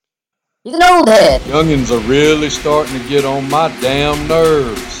He's an old head. Youngins are really starting to get on my damn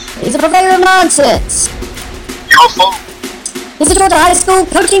nerves. He's a purveyor of nonsense. Awful. He's a Georgia High School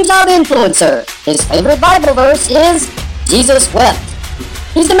coaching job influencer. His favorite Bible verse is Jesus wept.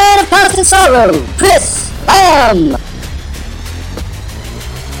 He's the man of constant sorrow, Chris Lamb.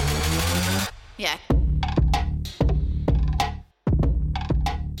 Yeah.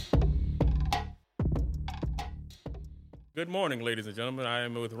 Good morning, ladies and gentlemen. I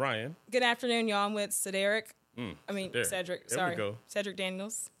am with Ryan. Good afternoon, y'all. I'm with Cedderick. Cedderick. There Sorry. we go. Cedric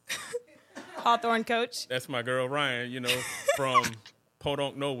Daniels. Hawthorne coach. That's my girl, Ryan, from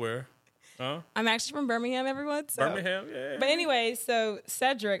Podunk Nowhere. Huh? I'm actually from Birmingham, everyone. So. Birmingham, yeah. But anyway, so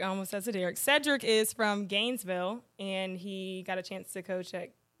Cedderick, I almost said Cedderick. Cedderick is from Gainesville, and he got a chance to coach at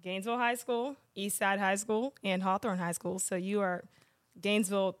Gainesville High School, Eastside High School, and Hawthorne High School. So you are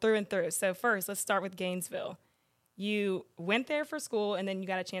Gainesville through and through. So first, let's start with Gainesville. You went there for school, and then you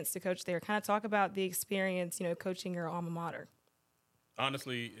got a chance to coach there. Kind of talk about the experience, coaching your alma mater.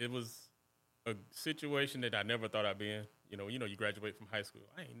 Honestly, it was a situation that I never thought I'd be in. You graduate from high school.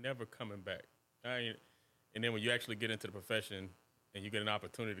 I ain't never coming back. And then when you actually get into the profession and you get an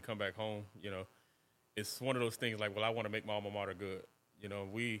opportunity to come back home, it's one of those things like, well, I want to make my alma mater good.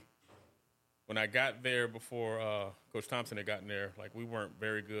 When I got there before Coach Thompson had gotten there, like we weren't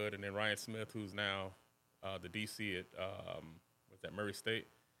very good. And then Ryan Smith, who's now the DC at Murray State,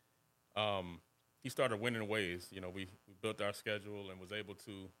 he started winning ways. We built our schedule and was able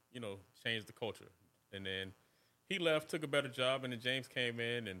to, change the culture. And then he left, took a better job, and then James came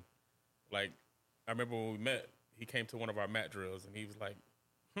in. And, I remember when we met, he came to one of our mat drills, and he was like,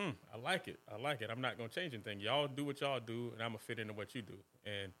 I like it. I'm not going to change anything. Y'all do what y'all do, and I'm going to fit into what you do.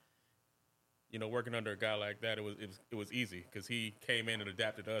 And, working under a guy like that, it was easy because he came in and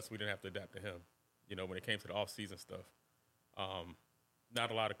adapted to us. We didn't have to adapt to him. When it came to the off-season stuff,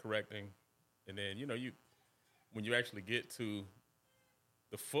 not a lot of correcting. And then, when you actually get to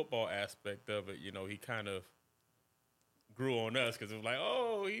the football aspect of it, he kind of grew on us because it was like,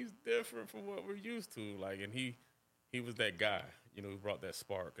 oh, he's different from what we're used to. And he was that guy, who brought that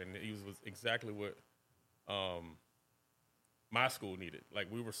spark. And he was exactly what my school needed.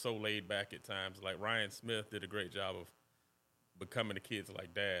 We were so laid back at times. Ryan Smith did a great job of becoming the kids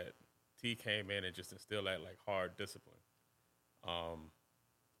like Dad. He came in and just instilled that hard discipline, and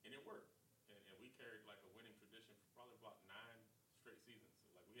it worked. And we carried a winning tradition for probably about 9 straight seasons.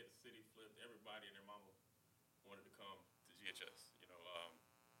 So, we had the city flipped. Everybody and their mama wanted to come to GHS.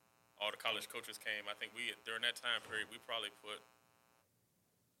 All the college coaches came. I think during that time period we probably put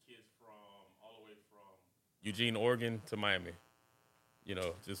kids from all the way from Eugene, Oregon to Miami.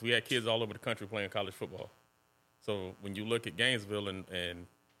 We had kids all over the country playing college football. So when you look at Gainesville and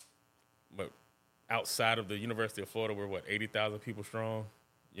but outside of the University of Florida, we're 80,000 people strong,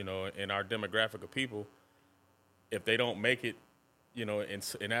 and our demographic of people, if they don't make it,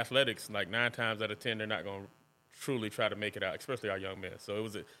 in athletics, 9 times out of 10, they're not going to truly try to make it out, especially our young men. So it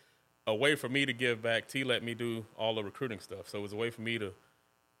was a way for me to give back. T let me do all the recruiting stuff. So it was a way for me to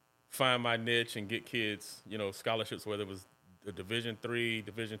find my niche and get kids, scholarships, whether it was the Division III,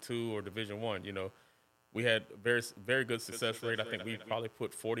 Division II, or Division I, We had very, very good success rate. I think we probably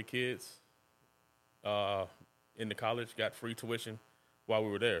put 40 kids into college, got free tuition while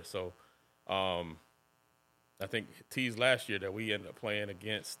we were there. So I think T's last year that we ended up playing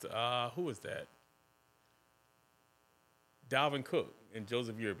against, who was that? Dalvin Cook and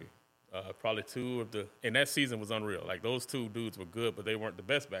Joseph Yerby. Probably two of the – and that season was unreal. Those two dudes were good, but they weren't the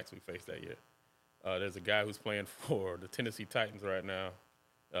best backs we faced that year. There's a guy who's playing for the Tennessee Titans right now,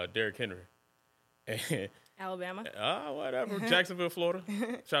 Derrick Henry. Alabama. Whatever. Jacksonville, Florida.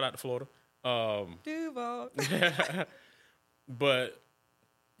 Shout out to Florida. Duval. But,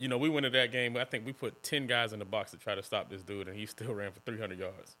 we went into that game. I think we put 10 guys in the box to try to stop this dude, and he still ran for 300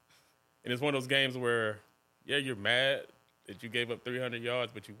 yards. And it's one of those games where, yeah, you're mad that you gave up 300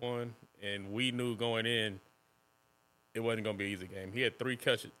 yards, but you won. And we knew going in it wasn't going to be an easy game. He had three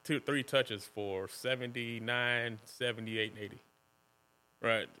touches for 79, 78, and 80.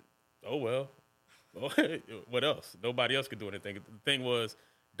 Right. Oh, well. What else? Nobody else could do anything. The thing was,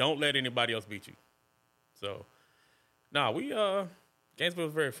 don't let anybody else beat you. So, Gainesville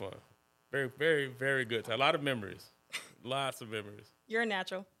was very fun. Very, very, very good. A lot of memories. Lots of memories. You're a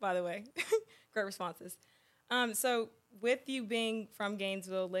natural, by the way. Great responses. So with you being from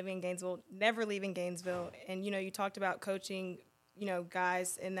Gainesville, living in Gainesville, never leaving Gainesville, and, you talked about coaching,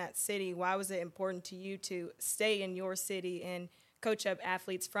 guys in that city. Why was it important to you to stay in your city and coach up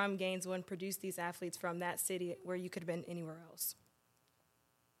athletes from Gainesville and produce these athletes from that city where you could have been anywhere else?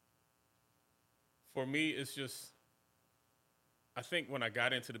 For me, it's just I think when I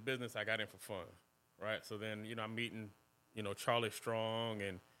got into the business, I got in for fun, right? So then, I'm meeting, Charlie Strong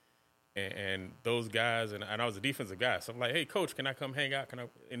and those guys, and I was a defensive guy. So I'm like, hey, coach, can I come hang out?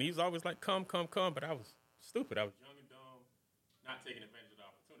 And he's always like, come. But I was stupid. I was young and dumb, not taking advantage of the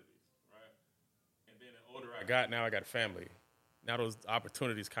opportunities, right? And then the older I got, now I got a family. Now those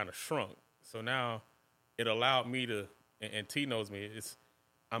opportunities kind of shrunk. So now it allowed me to, and T knows me,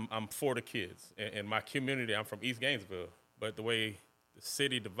 I'm for the kids. And my community, I'm from East Gainesville. But the way the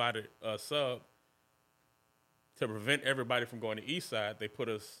city divided us up, to prevent everybody from going to Eastside, they put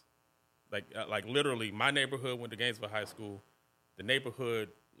us, like literally, my neighborhood went to Gainesville High School. The neighborhood,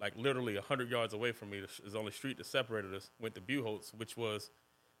 like literally 100 yards away from me, is the only street that separated us, went to Buchholz, which was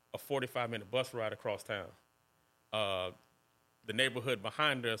a 45-minute bus ride across town. The neighborhood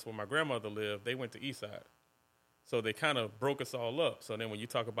behind us, where my grandmother lived, they went to Eastside. So they kind of broke us all up. So then when you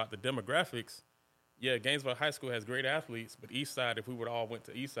talk about the demographics, yeah, Gainesville High School has great athletes, but Eastside, if we would all went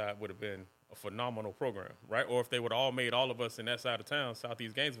to Eastside, would have been a phenomenal program, right? Or if they would all made all of us in that side of town,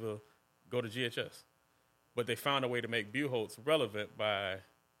 Southeast Gainesville, go to GHS. But they found a way to make Buchholz relevant by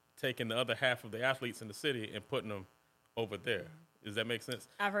taking the other half of the athletes in the city and putting them over there. Does that make sense?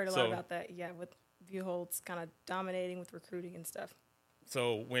 I've heard a lot about that, yeah, with Buchholz kind of dominating with recruiting and stuff.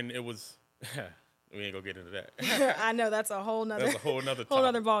 So when it was... We ain't gonna get into that. I know that's a whole nother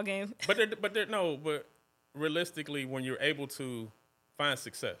ball game. But realistically, when you're able to find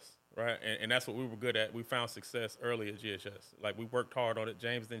success, right, and that's what we were good at. We found success early at GHS. Like we worked hard on it.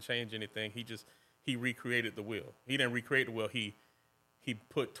 James didn't change anything. He recreated the wheel. He didn't recreate the wheel. He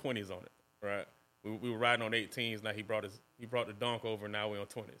put 20s on it, right? We were riding on 18s. Now he brought the dunk over. Now we're on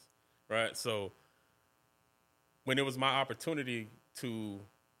 20s, right? So when it was my opportunity to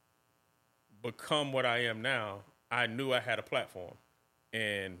become what I am now, I knew I had a platform,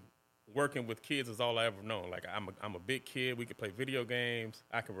 and working with kids is all I ever known. Like I'm a big kid. We can play video games.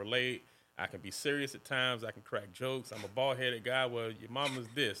 I can relate. I can be serious at times. I can crack jokes. I'm a bald-headed guy. Well, your mama's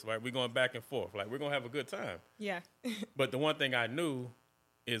this, right? We're going back and forth. Like we're gonna have a good time. Yeah. But the one thing I knew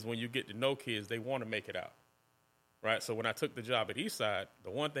is when you get to know kids, they want to make it out, right? So when I took the job at Eastside, the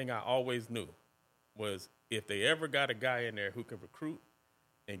one thing I always knew was if they ever got a guy in there who can recruit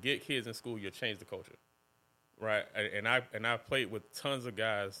and get kids in school, you'll change the culture, right? And I played with tons of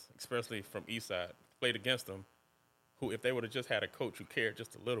guys, especially from Eastside, played against them, who if they would have just had a coach who cared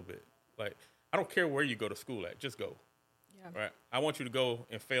just a little bit, like I don't care where you go to school at, just go, right? I want you to go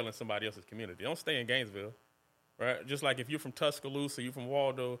and fail in somebody else's community. Don't stay in Gainesville, right? Just like if you're from Tuscaloosa, you're from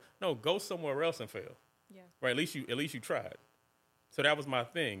Waldo, no, go somewhere else and fail, right? At least you tried. So that was my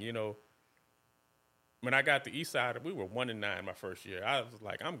thing, When I got to Eastside, we were 1-9 my first year. I was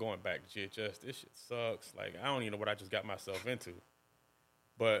like, I'm going back to GHS. This shit sucks. Like, I don't even know what I just got myself into.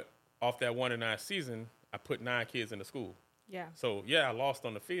 But off that 1-9 season, I put 9 kids in the school. Yeah. So, yeah, I lost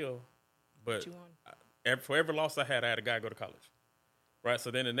on the field. But for every loss I had a guy go to college. Right?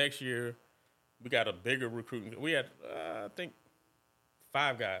 So then the next year, we got a bigger recruiting. We had, I think,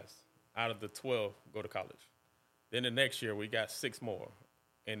 5 guys out of the 12 go to college. Then the next year, we got 6 more.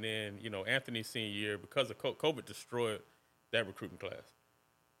 And then, Anthony's senior year, because of COVID, destroyed that recruiting class.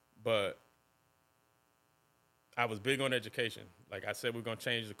 But I was big on education. Like I said, we're going to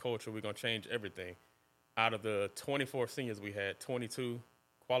change the culture. We're going to change everything. Out of the 24 seniors we had, 22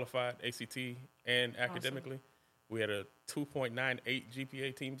 qualified ACT and academically. Awesome. We had a 2.98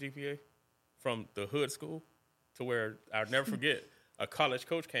 GPA, team GPA, from the hood school to where I'll never forget, a college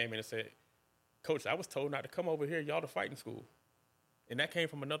coach came in and said, Coach, I was told not to come over here. Y'all the fighting school. And that came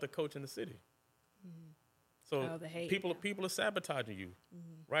from another coach in the city. So people are sabotaging you,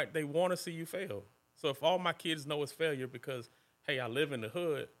 right? They want to see you fail. So if all my kids know it's failure because, hey, I live in the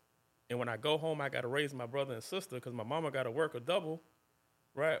hood, and when I go home, I got to raise my brother and sister because my mama got to work a double,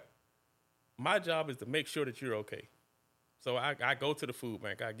 right? My job is to make sure that you're okay. So I go to the food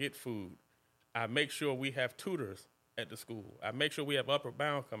bank. I get food. I make sure we have tutors at the school. I make sure we have upper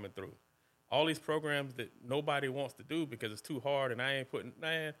bound coming through. All these programs that nobody wants to do because it's too hard and I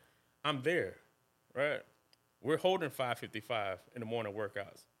ain't I'm there, right? We're holding 5:55 in the morning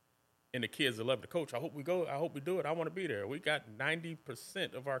workouts. And the kids that love the coach, I hope we go, I hope we do it, I want to be there. We got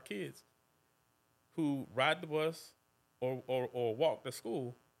 90% of our kids who ride the bus or walk to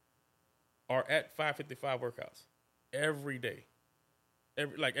school are at 5:55 workouts every day,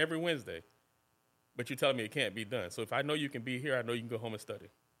 every Wednesday. But you're telling me it can't be done. So if I know you can be here, I know you can go home and study.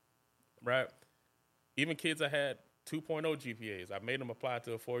 Right? Even kids I had 2.0 GPAs, I made them apply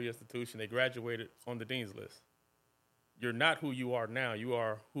to a 4-year institution. They graduated on the dean's list. You're not who you are now. You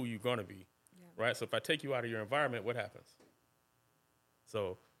are who you're going to be. Yeah. Right? So if I take you out of your environment, what happens?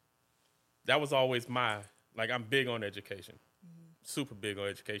 So that was always I'm big on education. super big on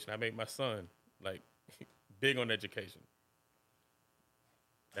education. I made my son like big on education.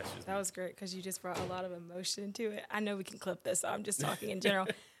 That was great because you just brought a lot of emotion into it. I know we can clip this, so I'm just talking in general.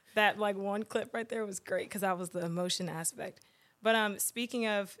 That like one clip right there was great because that was the emotion aspect. But speaking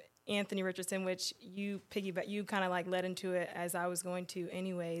of Anthony Richardson, which you kind of like led into it as I was going to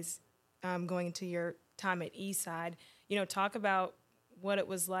anyways, going into your time at Eastside, talk about what it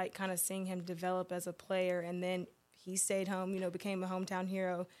was like kind of seeing him develop as a player, and then he stayed home, became a hometown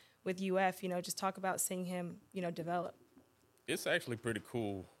hero with UF, just talk about seeing him, develop. It's actually pretty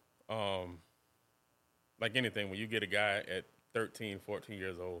cool. Like anything, when you get a guy at 13, 14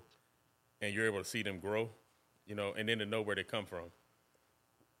 years old and you're able to see them grow, and then to know where they come from.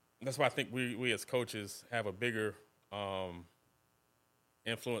 That's why I think we as coaches have a bigger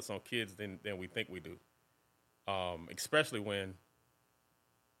influence on kids than we think we do, especially when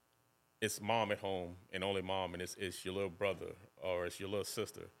it's mom at home and only mom, and it's your little brother or it's your little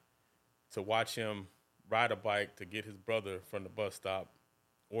sister. To watch him ride a bike to get his brother from the bus stop,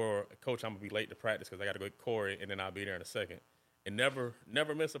 or, Coach, I'm going to be late to practice because I got to go get Corey, and then I'll be there in a second. And never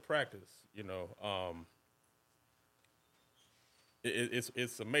miss a practice,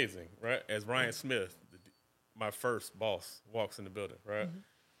 It's amazing, right? As Ryan Smith, my first boss, walks in the building, right? Mm-hmm.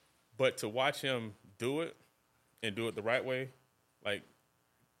 But to watch him do it and do it the right way, like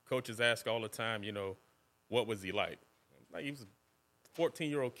coaches ask all the time, what was he like? Like he was a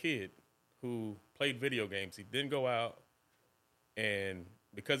 14-year-old kid who played video games. He didn't go out, and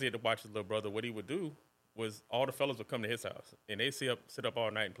because he had to watch his little brother, what he would do was all the fellas would come to his house, and they'd sit up all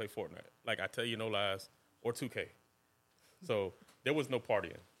night and play Fortnite. Like, I tell you no lies, or 2K. So there was no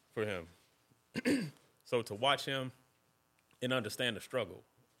partying for him. So to watch him and understand the struggle,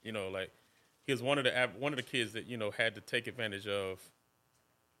 like he was one of the kids that, had to take advantage of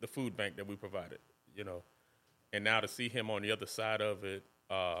the food bank that we provided, and now to see him on the other side of it,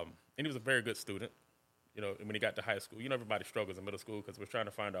 and he was a very good student, when he got to high school. Everybody struggles in middle school because we're trying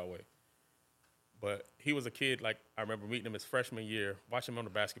to find our way. But he was a kid, like, I remember meeting him his freshman year, watching him on the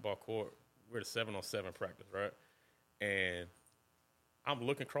basketball court. We're at a 7-on-7 practice, right? And I'm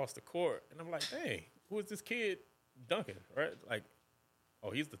looking across the court, and I'm like, dang, who is this kid dunking, right? Like, oh,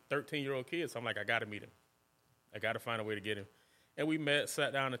 he's the 13-year-old kid. So I'm like, I got to meet him. I got to find a way to get him. And we met,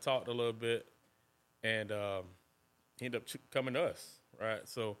 sat down and talked a little bit, and he ended up coming to us, right?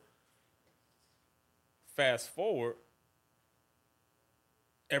 So fast forward,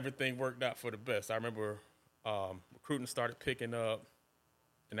 everything worked out for the best. I remember recruiting started picking up,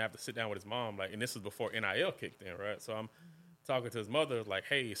 and I have to sit down with his mom, like, and this was before NIL kicked in, right? So I'm talking to his mother, like,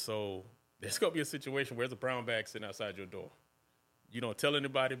 hey, so there's going to be a situation where there's a brown bag sitting outside your door. You don't tell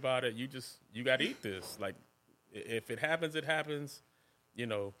anybody about it. You got to eat this. Like, if it happens, it happens,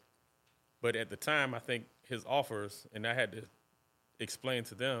 But at the time, I think his offers, and I had to explain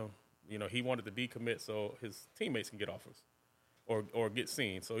to them, he wanted to decommit so his teammates can get offers or get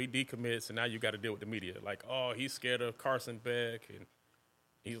seen. So he decommits, and now you got to deal with the media. Like, oh, he's scared of Carson Beck, and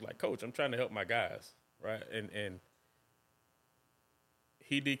he's like, Coach, I'm trying to help my guys, right? And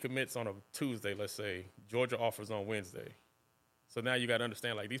he decommits on a Tuesday, let's say. Georgia offers on Wednesday. So now you got to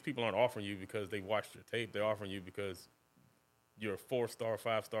understand, like, these people aren't offering you because they watched your tape. They're offering you because you're a 4-star,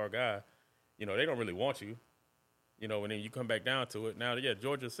 5-star guy. They don't really want you. And then you come back down to it. Now, yeah,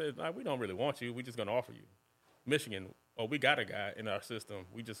 Georgia says, nah, we don't really want you. We're just going to offer you. Michigan, oh, we got a guy in our system.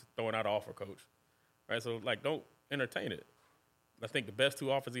 We just throwing out an offer, Coach. Right? So, like, don't entertain it. I think the best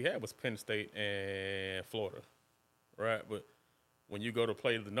 2 offers he had was Penn State and Florida. Right? But when you go to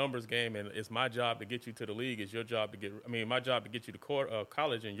play the numbers game, and it's my job to get you to the league, it's your job to my job to get you to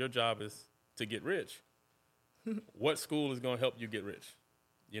college, and your job is to get rich. What school is going to help you get rich?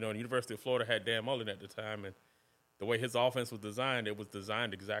 The University of Florida had Dan Mullen at the time, and the way his offense was designed, it was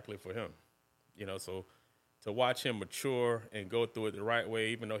designed exactly for him. So to watch him mature and go through it the right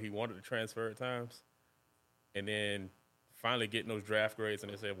way, even though he wanted to transfer at times, and then finally getting those draft grades,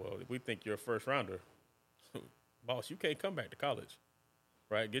 and they said, well, we think you're a first-rounder. Boss, you can't come back to college,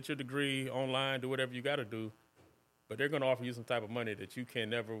 right? Get your degree online, do whatever you got to do, but they're going to offer you some type of money that you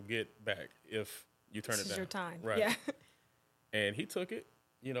can never get back if you turn it down. This is your time, right? Yeah. And he took it.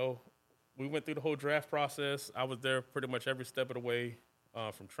 We went through the whole draft process. I was there pretty much every step of the way,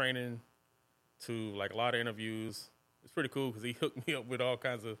 from training to, like, a lot of interviews. It's pretty cool because he hooked me up with all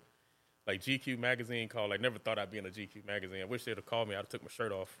kinds of, like, GQ magazine called. Like, never thought I'd be in a GQ magazine. I wish they'd have called me. I'd have took my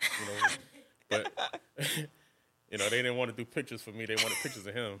shirt off, But, they didn't want to do pictures for me. They wanted pictures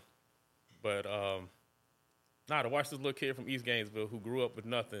of him. But, to watch this little kid from East Gainesville who grew up with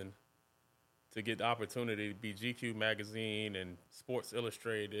nothing to get the opportunity to be GQ magazine and Sports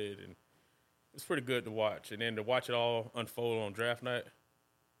Illustrated and it's pretty good to watch. And then to watch it all unfold on draft night,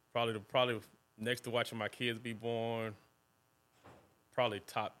 probably next to watching my kids be born, probably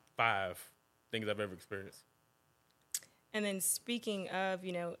top 5 things I've ever experienced. And then speaking of,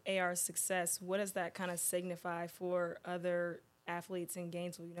 AR's success, what does that kind of signify for other athletes in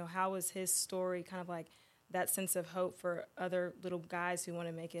Gainesville? How is his story kind of like that sense of hope for other little guys who want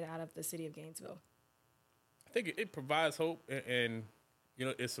to make it out of the city of Gainesville? I think it provides hope, and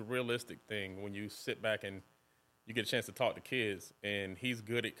it's a realistic thing when you sit back and you get a chance to talk to kids, and he's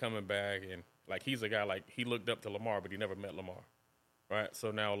good at coming back, and like he's a guy like he looked up to Lamar, but he never met Lamar, right?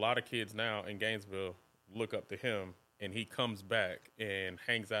 So now a lot of kids now in Gainesville look up to him, and he comes back and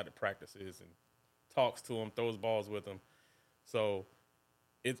hangs out at practices and talks to them, throws balls with them. So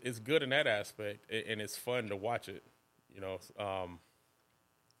it's good in that aspect, and it's fun to watch it. I'm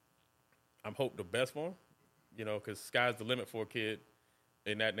hope the best for him, because sky's the limit for a kid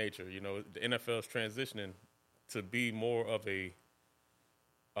in that nature. The NFL is transitioning to be more of a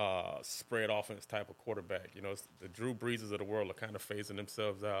spread offense type of quarterback. The Drew Breeses of the world are kind of phasing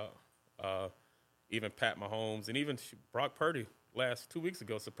themselves out. Even Pat Mahomes and even Brock Purdy last 2 weeks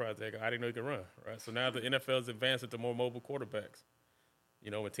ago surprised the heck out. I didn't know he could run, right? So now the NFL is advancing to more mobile quarterbacks.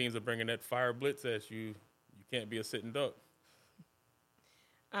 When teams are bringing that fire blitz at you, you can't be a sitting duck.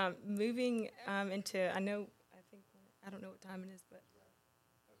 Moving into, I don't know what time it is, but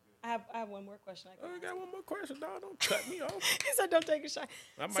I have one more question. I got one more question, dog. Don't cut me off. He said, "Don't take a shot."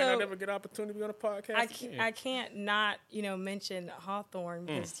 I might not ever get an opportunity to be on a podcast again. I can't not, mention Hawthorne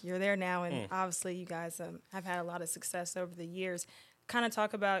because you're there now, and obviously you guys have had a lot of success over the years. Kind of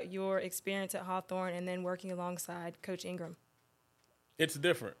talk about your experience at Hawthorne and then working alongside Coach Ingram. It's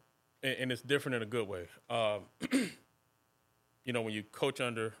different, and it's different in a good way. When you coach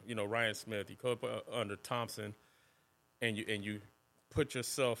under, Ryan Smith, you coach under Thompson, and you put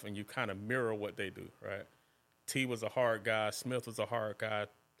yourself and you kind of mirror what they do, right? T was a hard guy. Smith was a hard guy.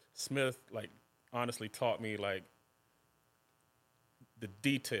 Smith, honestly taught me, the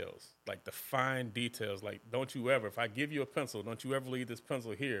details, the fine details. Don't you ever, if I give you a pencil, don't you ever leave this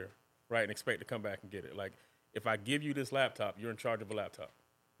pencil here, right, and expect to come back and get it. If I give you this laptop, you're in charge of a laptop,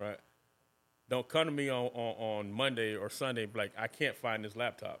 right? Don't come to me on Monday or Sunday I can't find this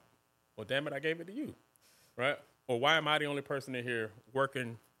laptop. Well, damn it, I gave it to you, right? Or why am I the only person in here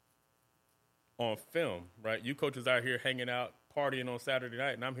working on film, right? You coaches out here hanging out, partying on Saturday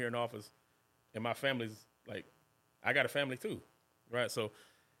night, and I'm here in the office, and my family's I got a family too, right? So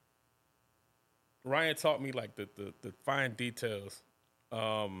Ryan taught me the fine details.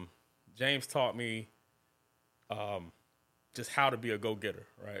 James taught me just how to be a go-getter,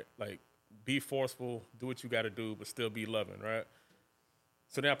 right? Be forceful, do what you got to do, but still be loving, right?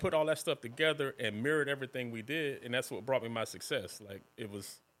 So then I put all that stuff together and mirrored everything we did, and that's what brought me my success. It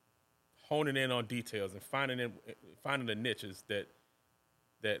was honing in on details and finding the niches that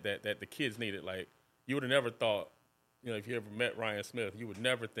the kids needed. You would have never thought, if you ever met Ryan Smith, you would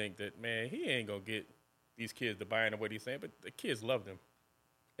never think that, man, he ain't gonna get these kids to buy into what he's saying, but the kids loved him.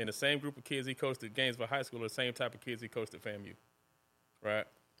 And the same group of kids he coached at Gainesville High School are the same type of kids he coached at FAMU, right?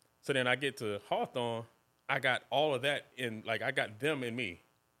 So then I get to Hawthorne, I got all of that in, I got them in me.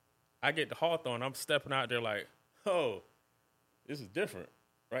 I get to Hawthorne, I'm stepping out there oh, this is different,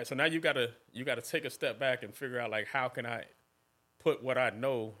 right? So now you gotta take a step back and figure out, how can I put what I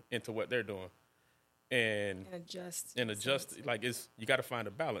know into what they're doing, and adjust. You got to find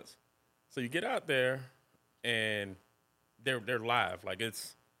a balance. So you get out there, and they're live,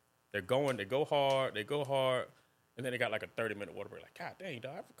 they go hard, and then they got a 30-minute water break. God dang,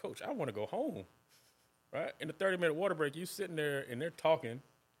 dog, coach, I want to go home, right? In the 30-minute water break, you sitting there, and they're talking,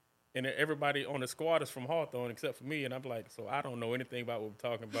 and everybody on the squad is from Hawthorne except for me, and I'm so I don't know anything about what we're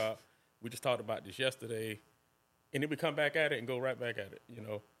talking about. We just talked about this yesterday, and then we come back at it and go right back at it,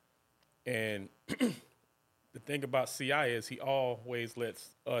 And the thing about CI is he always lets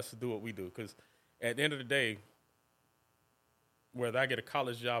us do what we do, because at the end of the day, whether I get a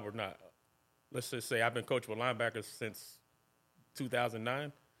college job or not, let's just say I've been coaching with linebackers since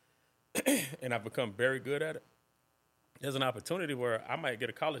 2009, and I've become very good at it. There's an opportunity where I might get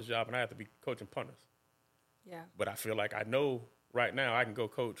a college job and I have to be coaching punters. Yeah. But I feel like I know right now I can go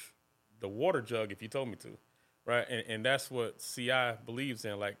coach the water jug if you told me to, right? And that's what CI believes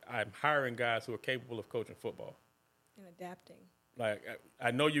in. I'm hiring guys who are capable of coaching football. And adapting.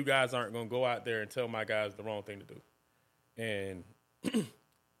 I know you guys aren't going to go out there and tell my guys the wrong thing to do. And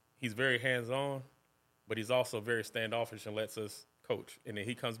he's very hands-on, but he's also very standoffish and lets us coach. And then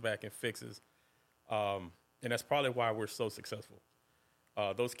he comes back and fixes. And that's probably why we're so successful.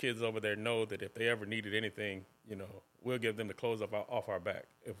 Those kids over there know that if they ever needed anything, we'll give them the clothes off our back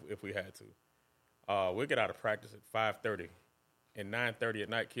if we had to. we'll get out of practice at 5:30, and 9:30 at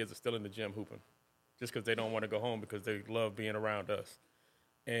night, kids are still in the gym hooping, just because they don't want to go home because they love being around us.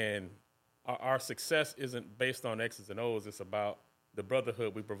 And our success isn't based on X's and O's. It's about the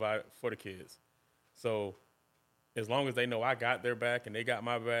brotherhood we provide for the kids. So as long as they know I got their back and they got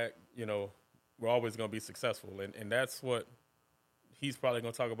my back, you know, we're always going to be successful. And that's what he's probably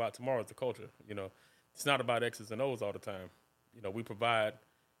going to talk about tomorrow is the culture. You know, it's not about X's and O's all the time. You know, we provide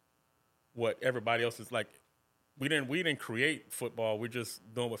what everybody else is like. We didn't create football. We're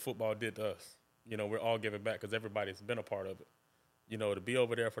just doing what football did to us. You know, we're all giving back because everybody's been a part of it. You know, to be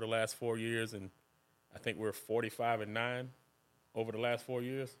over there for the last 4 years, and I think we're 45-9 over the last 4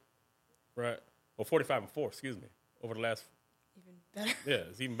 years, right? Well, 45-4, excuse me, over the last. Even better. Yeah,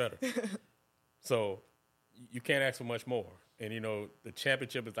 it's even better. So you can't ask for much more. And, you know, the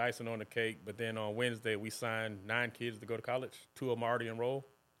championship is icing on the cake, but then on Wednesday we signed 9 kids to go to college. 2 of them already enrolled,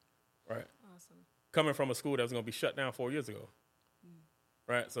 right? Awesome. Coming from a school that was going to be shut down 4 years ago,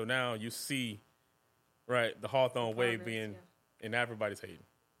 right? So now you see, right, the Hawthorne wave being. And everybody's hating.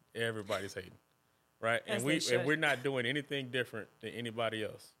 Everybody's hating, right? As And we're not doing anything different than anybody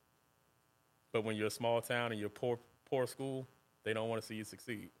else. But when you're a small town and you're poor school, they don't want to see you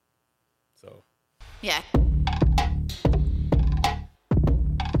succeed. So, Yeah.